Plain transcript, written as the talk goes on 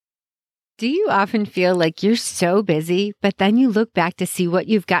Do you often feel like you're so busy, but then you look back to see what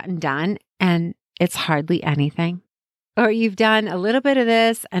you've gotten done and it's hardly anything? Or you've done a little bit of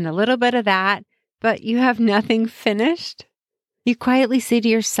this and a little bit of that, but you have nothing finished? You quietly say to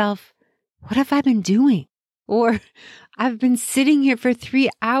yourself, what have I been doing? Or I've been sitting here for 3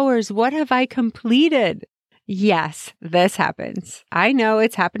 hours. What have I completed? Yes, this happens. I know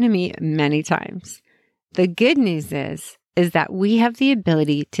it's happened to me many times. The good news is that we have the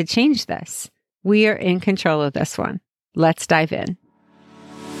ability to change this. We are in control of this one. Let's dive in.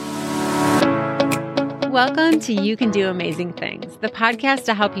 Welcome to You Can Do Amazing Things, the podcast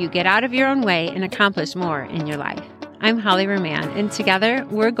to help you get out of your own way and accomplish more in your life. I'm Holly Roman, and together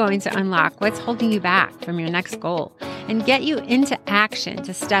we're going to unlock what's holding you back from your next goal and get you into action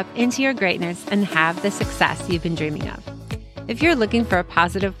to step into your greatness and have the success you've been dreaming of. If you're looking for a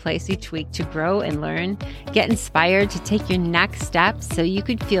positive place each week to grow and learn, get inspired to take your next step so you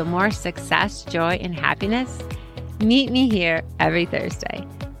could feel more success, joy, and happiness, meet me here every Thursday.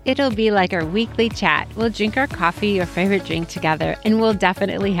 It'll be like our weekly chat. We'll drink our coffee or favorite drink together, and we'll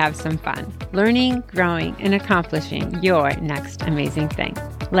definitely have some fun, learning, growing, and accomplishing your next amazing thing.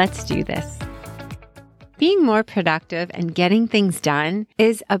 Let's do this. Being more productive and getting things done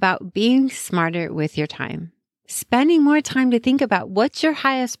is about being smarter with your time. Spending more time to think about what's your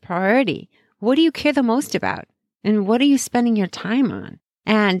highest priority. What do you care the most about? And what are you spending your time on?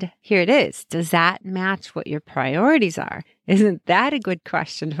 And here it is. Does that match what your priorities are? Isn't that a good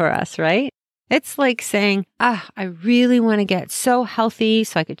question for us, right? It's like saying, I really want to get so healthy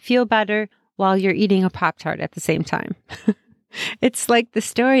so I could feel better while you're eating a Pop-Tart at the same time. It's like the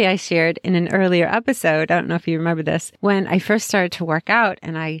story I shared in an earlier episode. I don't know if you remember this. When I first started to work out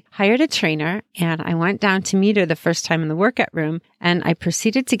and I hired a trainer and I went down to meet her the first time in the workout room and I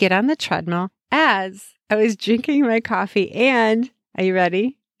proceeded to get on the treadmill as I was drinking my coffee and, are you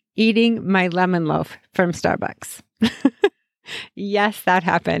ready? Eating my lemon loaf from Starbucks. Yes, that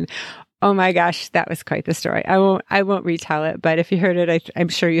happened. Oh my gosh, that was quite the story. I won't retell it, but if you heard it, I'm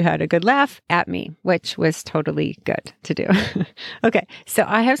sure you had a good laugh at me, which was totally good to do. Okay, so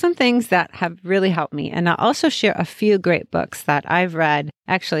I have some things that have really helped me, and I'll also share a few great books that I've read,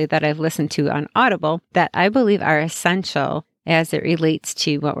 actually that I've listened to on Audible, that I believe are essential as it relates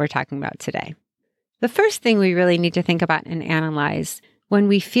to what we're talking about today. The first thing we really need to think about and analyze when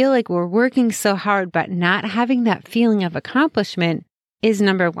we feel like we're working so hard but not having that feeling of accomplishment is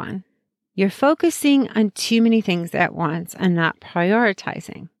number one. You're focusing on too many things at once and not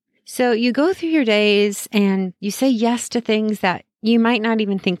prioritizing. So you go through your days and you say yes to things that you might not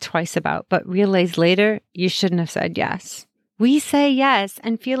even think twice about, but realize later you shouldn't have said yes. We say yes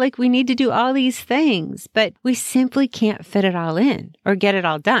and feel like we need to do all these things, but we simply can't fit it all in or get it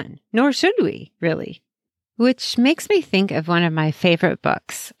all done, nor should we, really. Which makes me think of one of my favorite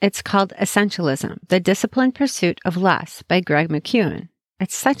books. It's called Essentialism, The Disciplined Pursuit of Less by Greg McKeown.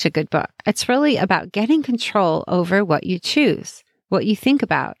 It's such a good book. It's really about getting control over what you choose, what you think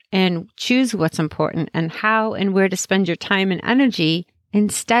about, and choose what's important and how and where to spend your time and energy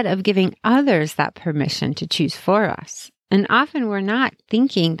instead of giving others that permission to choose for us. And often we're not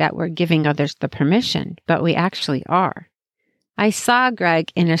thinking that we're giving others the permission, but we actually are. I saw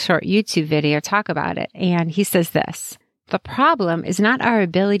Greg in a short YouTube video talk about it, and he says this: the problem is not our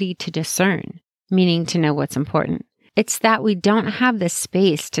ability to discern, meaning to know what's important. It's that we don't have the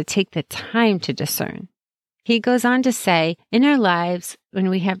space to take the time to discern. He goes on to say, in our lives, when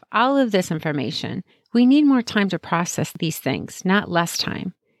we have all of this information, we need more time to process these things, not less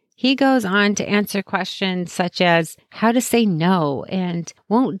time. He goes on to answer questions such as how to say no and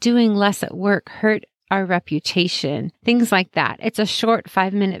won't doing less at work hurt our reputation, things like that. It's a short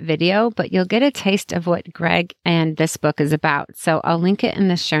 5-minute video, but you'll get a taste of what Greg and this book is about. So I'll link it in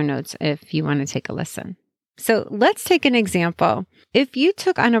the show notes if you want to take a listen. So let's take an example. If you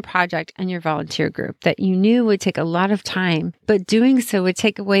took on a project in your volunteer group that you knew would take a lot of time, but doing so would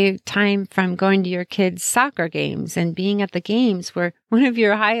take away time from going to your kids' soccer games and being at the games were one of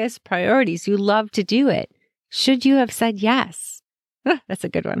your highest priorities, you love to do it, should you have said yes? That's a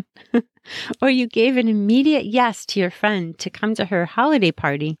good one. Or you gave an immediate yes to your friend to come to her holiday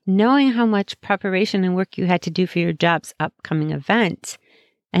party, knowing how much preparation and work you had to do for your job's upcoming event.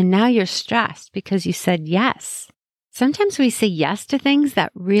 And now you're stressed because you said yes. Sometimes we say yes to things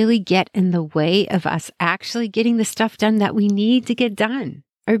that really get in the way of us actually getting the stuff done that we need to get done,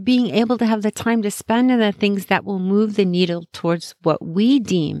 or being able to have the time to spend on the things that will move the needle towards what we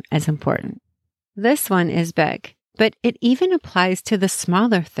deem as important. This one is big, but it even applies to the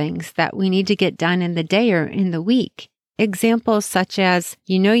smaller things that we need to get done in the day or in the week. Examples such as,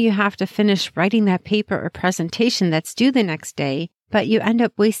 you have to finish writing that paper or presentation that's due the next day, but you end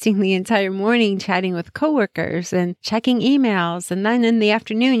up wasting the entire morning chatting with coworkers and checking emails. And then in the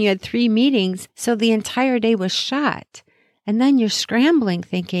afternoon, you had 3 meetings. So the entire day was shot. And then you're scrambling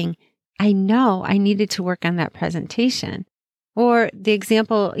thinking, I know I needed to work on that presentation. Or the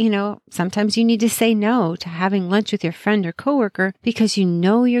example, sometimes you need to say no to having lunch with your friend or coworker because you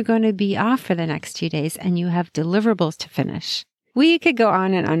know you're going to be off for the next 2 days and you have deliverables to finish. We could go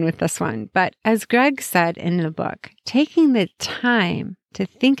on and on with this one, but as Greg said in the book, taking the time to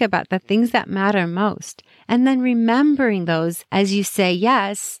think about the things that matter most and then remembering those as you say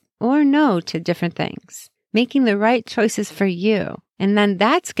yes or no to different things, making the right choices for you. And then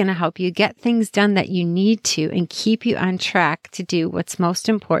that's going to help you get things done that you need to and keep you on track to do what's most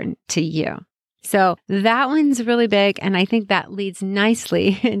important to you. So that one's really big. And I think that leads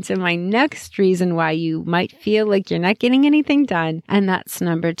nicely into my next reason why you might feel like you're not getting anything done. And that's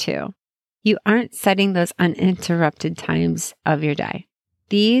number 2. You aren't setting those uninterrupted times of your day.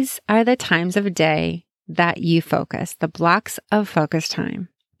 These are the times of day that you focus, the blocks of focus time.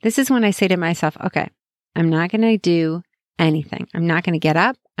 This is when I say to myself, okay, I'm not going to do anything. I'm not going to get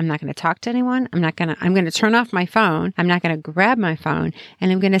up. I'm not going to talk to anyone. I'm going to turn off my phone. I'm not going to grab my phone,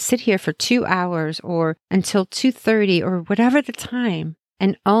 and I'm going to sit here for 2 hours or until 2:30 or whatever the time.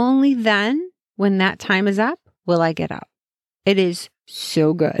 And only then, when that time is up, will I get up. It is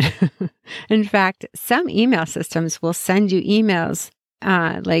so good. In fact, some email systems will send you emails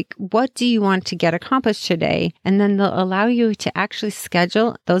like, what do you want to get accomplished today? And then they'll allow you to actually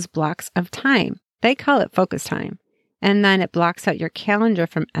schedule those blocks of time. They call it focus time. And then it blocks out your calendar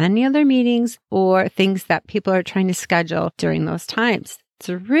from any other meetings or things that people are trying to schedule during those times. It's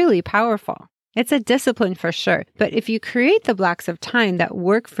really powerful. It's a discipline for sure. But if you create the blocks of time that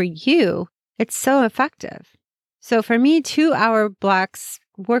work for you, it's so effective. So for me, 2-hour blocks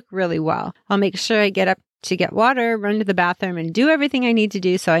work really well. I'll make sure I get up to get water, run to the bathroom, and do everything I need to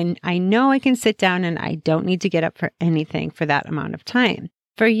do so I know I can sit down and I don't need to get up for anything for that amount of time.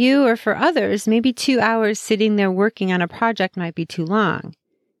 For you or for others, maybe 2 hours sitting there working on a project might be too long.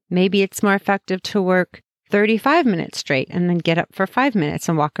 Maybe it's more effective to work 35 minutes straight and then get up for 5 minutes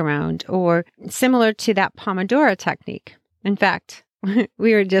and walk around, or similar to that Pomodoro technique. In fact,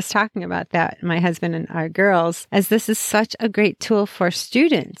 we were just talking about that, my husband and our girls, as this is such a great tool for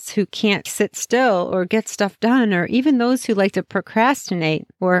students who can't sit still or get stuff done, or even those who like to procrastinate,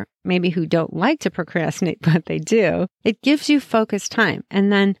 or maybe who don't like to procrastinate, but they do. It gives you focused time.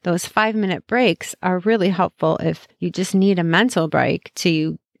 And then those 5-minute breaks are really helpful if you just need a mental break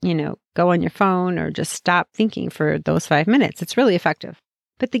to, go on your phone or just stop thinking for those 5 minutes. It's really effective.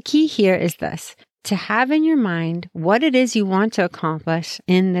 But the key here is this: to have in your mind what it is you want to accomplish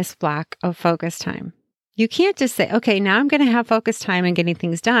in this block of focus time. You can't just say, okay, now I'm going to have focus time and getting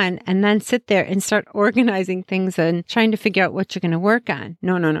things done, and then sit there and start organizing things and trying to figure out what you're going to work on.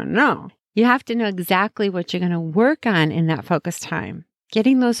 No. You have to know exactly what you're going to work on in that focus time.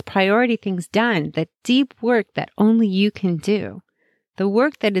 Getting those priority things done, that deep work that only you can do. The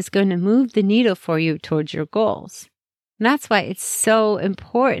work that is going to move the needle for you towards your goals. And that's why it's so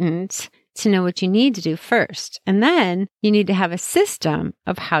important to know what you need to do first. And then you need to have a system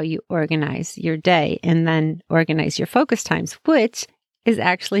of how you organize your day and then organize your focus times, which is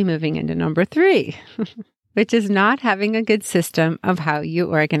actually moving into number 3, which is not having a good system of how you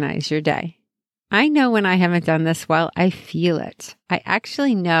organize your day. I know when I haven't done this well, I feel it. I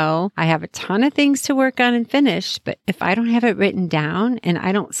actually know I have a ton of things to work on and finish, but if I don't have it written down and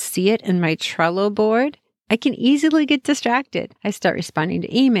I don't see it in my Trello board, I can easily get distracted. I start responding to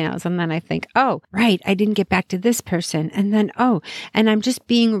emails and then I think, oh, right, I didn't get back to this person. And then, and I'm just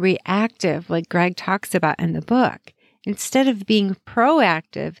being reactive like Greg talks about in the book, instead of being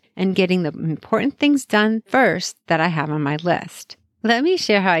proactive and getting the important things done first that I have on my list. Let me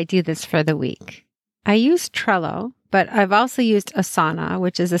share how I do this for the week. I use Trello, but I've also used Asana,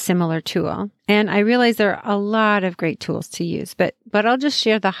 which is a similar tool. And I realize there are a lot of great tools to use, but I'll just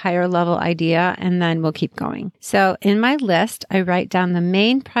share the higher level idea and then we'll keep going. So in my list, I write down the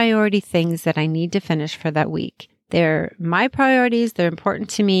main priority things that I need to finish for that week. They're my priorities, they're important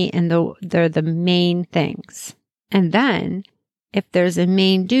to me, and they're the main things. And then if there's a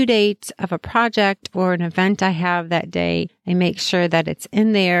main due date of a project or an event I have that day, I make sure that it's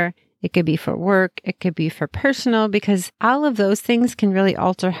in there. It could be for work, it could be for personal, because all of those things can really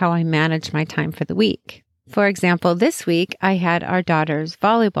alter how I manage my time for the week. For example, this week I had our daughter's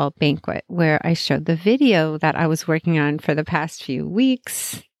volleyball banquet where I showed the video that I was working on for the past few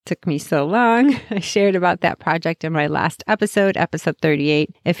weeks. Took me so long. I shared about that project in my last episode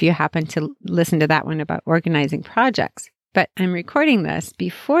 38, if you happen to listen to that one about organizing projects. But I'm recording this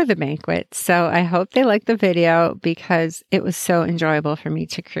before the banquet, so I hope they like the video because it was so enjoyable for me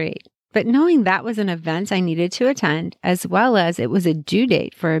to create. But knowing that was an event I needed to attend, as well as it was a due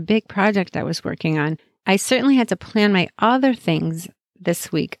date for a big project I was working on, I certainly had to plan my other things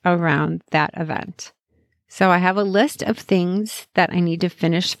this week around that event. So I have a list of things that I need to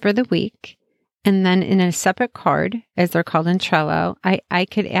finish for the week. And then in a separate card, as they're called in Trello, I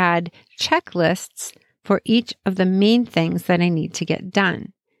could add checklists for each of the main things that I need to get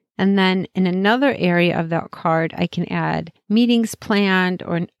done. And then in another area of that card, I can add meetings planned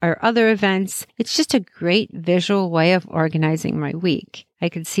or other events. It's just a great visual way of organizing my week. I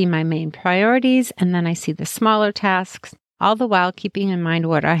can see my main priorities, and then I see the smaller tasks, all the while keeping in mind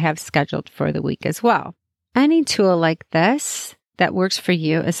what I have scheduled for the week as well. Any tool like this that works for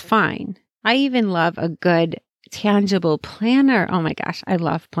you is fine. I even love a good tangible planner. Oh my gosh, I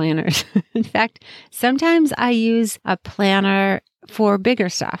love planners. In fact, sometimes I use a planner for bigger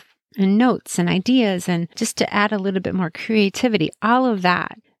stuff and notes and ideas and just to add a little bit more creativity, all of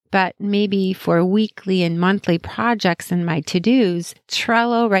that. But maybe for weekly and monthly projects and my to-dos,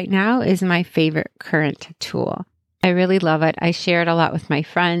 Trello right now is my favorite current tool. I really love it. I share it a lot with my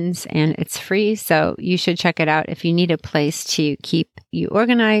friends and it's free, so you should check it out if you need a place to keep you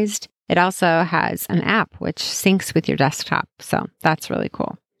organized. It also has an app which syncs with your desktop, so that's really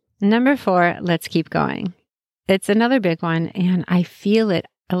cool. Number 4, let's keep going. It's another big one, and I feel it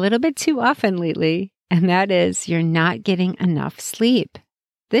a little bit too often lately, and that is you're not getting enough sleep.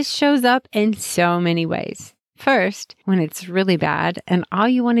 This shows up in so many ways. First, when it's really bad and all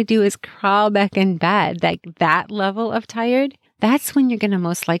you want to do is crawl back in bed, like that level of tired, that's when you're going to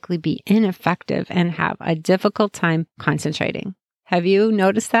most likely be ineffective and have a difficult time concentrating. Have you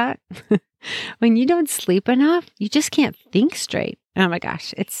noticed that? When you don't sleep enough, you just can't think straight. Oh my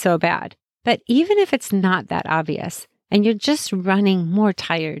gosh, it's so bad. But even if it's not that obvious and you're just running more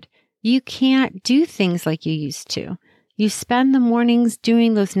tired, you can't do things like you used to. You spend the mornings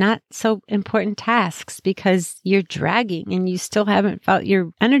doing those not so important tasks because you're dragging and you still haven't felt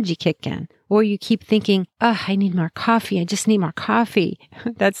your energy kick in. Or you keep thinking, oh, I need more coffee. I just need more coffee.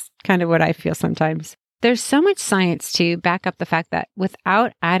 That's kind of what I feel sometimes. There's so much science to back up the fact that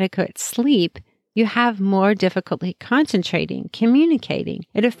without adequate sleep, you have more difficulty concentrating, communicating.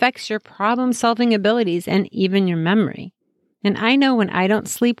 It affects your problem-solving abilities and even your memory. And I know when I don't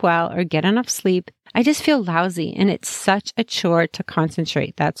sleep well or get enough sleep, I just feel lousy, and it's such a chore to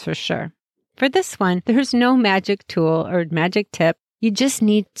concentrate, that's for sure. For this one, there's no magic tool or magic tip. You just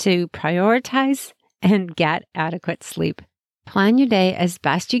need to prioritize and get adequate sleep. Plan your day as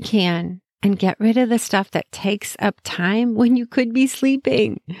best you can and get rid of the stuff that takes up time when you could be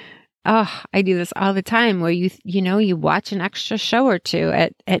sleeping. Oh, I do this all the time where you watch an extra show or two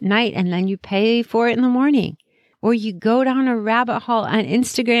at night and then you pay for it in the morning. Or you go down a rabbit hole on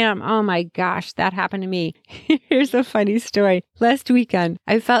Instagram. Oh my gosh, that happened to me. Here's a funny story. Last weekend,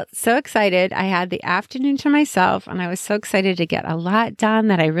 I felt so excited. I had the afternoon to myself and I was so excited to get a lot done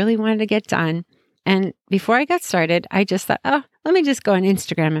that I really wanted to get done. And before I got started, I just thought, let me just go on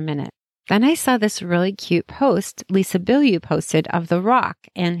Instagram a minute. Then I saw this really cute post Lisa Bilyeu posted of The Rock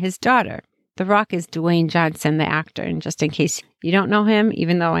and his daughter. The Rock is Dwayne Johnson, the actor. And just in case you don't know him,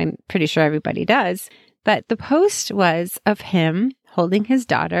 even though I'm pretty sure everybody does, but the post was of him holding his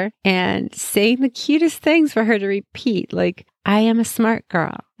daughter and saying the cutest things for her to repeat, like, I am a smart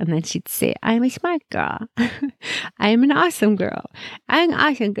girl. And then she'd say, I am a smart girl. I am an awesome girl. I'm an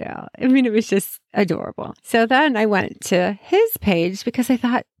awesome girl. I mean, it was just adorable. So then I went to his page because I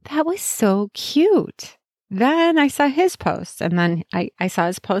thought that was so cute. Then I saw his post, and then I saw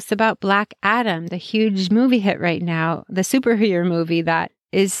his post about Black Adam, the huge movie hit right now, the superhero movie that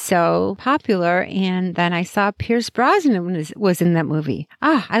is so popular. And then I saw Pierce Brosnan was in that movie.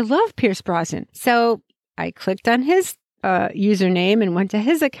 I love Pierce Brosnan. So I clicked on his username and went to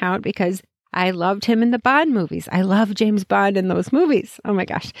his account because I loved him in the Bond movies. I love James Bond in those movies. Oh my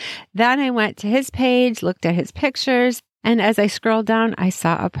gosh. Then I went to his page, looked at his pictures, and as I scrolled down, I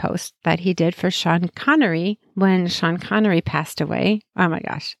saw a post that he did for Sean Connery when Sean Connery passed away. Oh my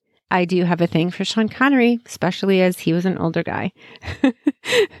gosh. I do have a thing for Sean Connery, especially as he was an older guy.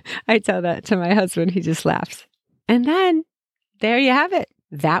 I tell that to my husband. He just laughs. And then there you have it.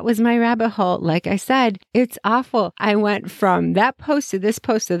 That was my rabbit hole. Like I said, it's awful. I went from that post to this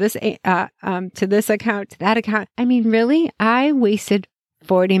to this account, to that account. I mean, really, I wasted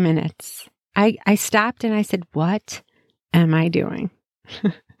 40 minutes. I stopped and I said, what am I doing?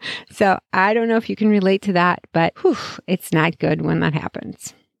 So I don't know if you can relate to that, but it's not good when that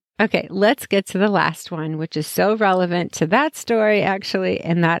happens. Okay, let's get to the last one, which is so relevant to that story, actually,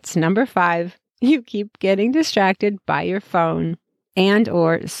 and that's number 5. you keep getting distracted by your phone and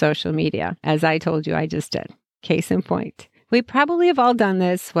or social media, as I told you I just did. Case in point. We probably have all done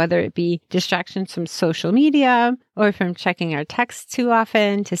this, whether it be distractions from social media or from checking our texts too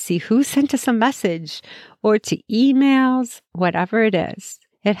often to see who sent us a message or to emails, whatever it is.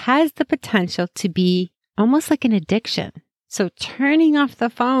 It has the potential to be almost like an addiction. So turning off the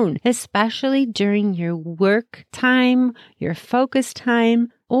phone, especially during your work time, your focus time,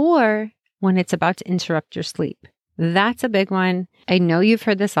 or when it's about to interrupt your sleep. That's a big one. I know you've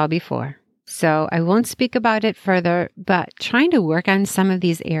heard this all before. So I won't speak about it further, but trying to work on some of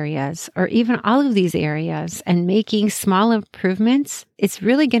these areas or even all of these areas and making small improvements, it's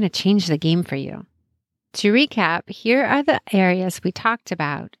really going to change the game for you. To recap, here are the areas we talked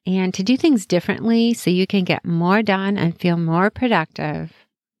about, and to do things differently so you can get more done and feel more productive,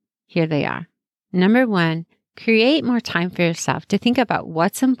 here they are. Number 1, create more time for yourself to think about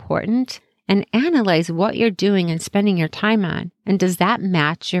what's important and analyze what you're doing and spending your time on, and does that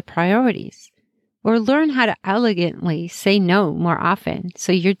match your priorities? Or learn how to elegantly say no more often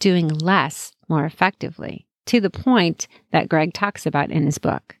so you're doing less more effectively, to the point that Greg talks about in his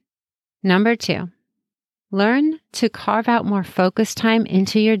book. Number 2, learn to carve out more focus time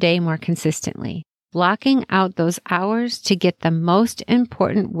into your day more consistently, blocking out those hours to get the most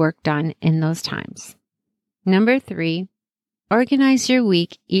important work done in those times. Number 3, organize your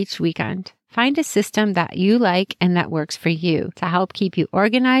week each weekend. Find a system that you like and that works for you to help keep you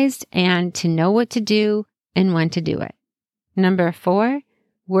organized and to know what to do and when to do it. Number 4,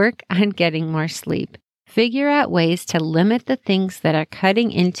 work on getting more sleep. Figure out ways to limit the things that are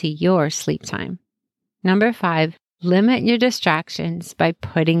cutting into your sleep time. Number 5, limit your distractions by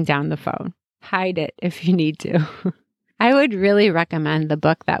putting down the phone. Hide it if you need to. I would really recommend the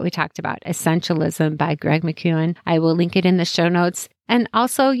book that we talked about, Essentialism by Greg McKeown. I will link it in the show notes. And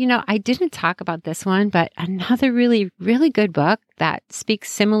also, I didn't talk about this one, but another really, really good book that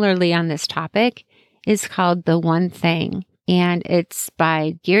speaks similarly on this topic is called The One Thing. And it's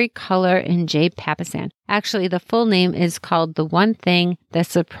by Gary Keller and Jay Papasan. Actually, the full name is called The One Thing, The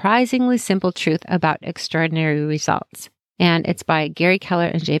Surprisingly Simple Truth About Extraordinary Results. And it's by Gary Keller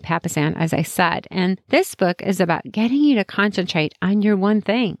and Jay Papasan, as I said. And this book is about getting you to concentrate on your one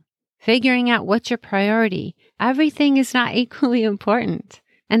thing, figuring out what's your priority. Everything is not equally important.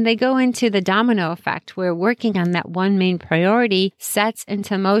 And they go into the domino effect where working on that one main priority sets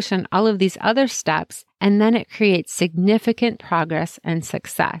into motion all of these other steps, and then it creates significant progress and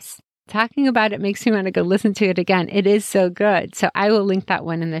success. Talking about it makes me want to go listen to it again. It is so good. So I will link that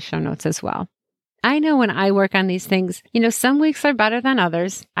one in the show notes as well. I know when I work on these things, some weeks are better than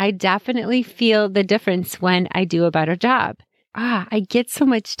others. I definitely feel the difference when I do a better job. I get so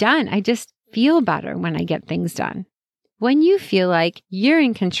much done. I just feel better when I get things done. When you feel like you're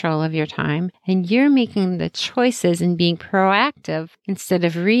in control of your time and you're making the choices and being proactive instead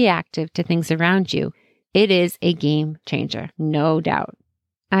of reactive to things around you, it is a game changer, no doubt.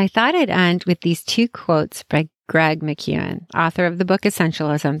 I thought I'd end with these 2 quotes by Greg McKeown, author of the book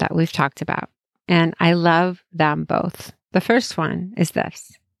Essentialism that we've talked about. And I love them both. The first one is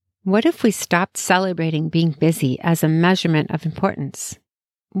this: what if we stopped celebrating being busy as a measurement of importance?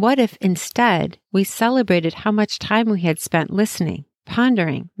 What if instead we celebrated how much time we had spent listening,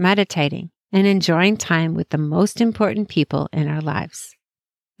 pondering, meditating, and enjoying time with the most important people in our lives?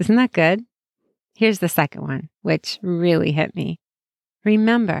 Isn't that good? Here's the second one, which really hit me.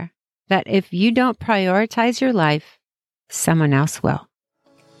 Remember that if you don't prioritize your life, someone else will.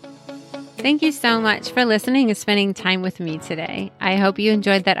 Thank you so much for listening and spending time with me today. I hope you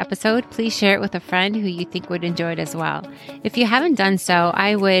enjoyed that episode. Please share it with a friend who you think would enjoy it as well. If you haven't done so,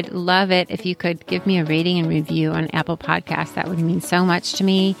 I would love it if you could give me a rating and review on Apple Podcasts. That would mean so much to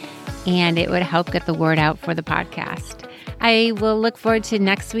me, and it would help get the word out for the podcast. I will look forward to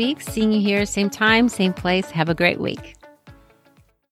next week, seeing you here, same time, same place. Have a great week.